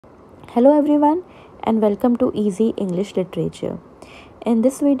Hello everyone and welcome to Easy English Literature. In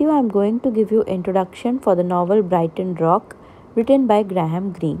this video I am going to give you introduction for the novel Brighton Rock written by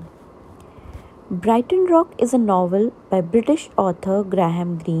Greene. Brighton Rock is a novel by British author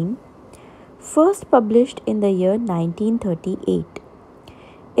Greene, first published in the year 1938.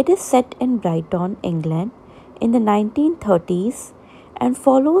 It is set in Brighton, England in the 1930s and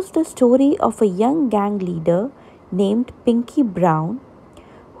follows the story of a young gang leader named Pinky Brown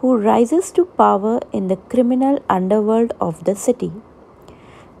who rises to power in the criminal underworld of the city.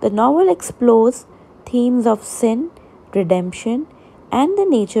 The novel explores themes of sin, redemption, and the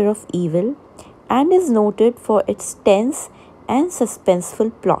nature of evil, and is noted for its tense and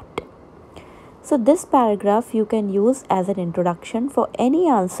suspenseful plot. So this paragraph you can use as an introduction for any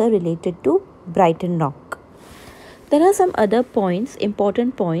answer related to Brighton Rock. There are some other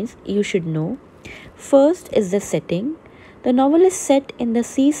important points you should know. First is the setting. The novel is set in the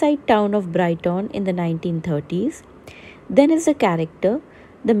seaside town of Brighton in the 1930s. Then is the character.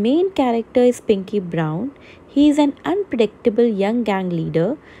 The main character is Pinky Brown. He is an unpredictable young gang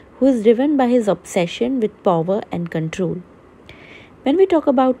leader who is driven by his obsession with power and control. When we talk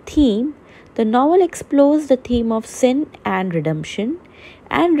about theme, the novel explores the theme of sin and redemption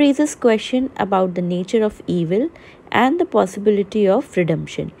and raises question about the nature of evil and the possibility of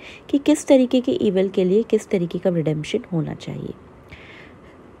redemption कि किस तरीके के evil के लिए किस तरीके का redemption होना चाहिए.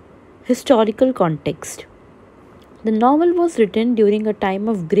 Historical context. The novel was written during a time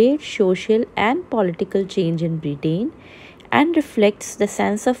of great social and political change in Britain and reflects the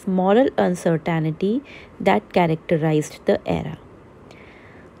sense of moral uncertainty that characterized the era.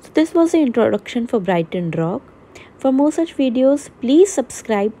 So this was the introduction for Brighton Rock. For more such videos, please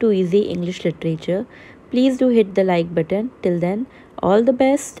subscribe to Easy English Literature. Please do hit the like button. Till then, all the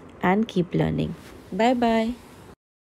best and keep learning. Bye bye.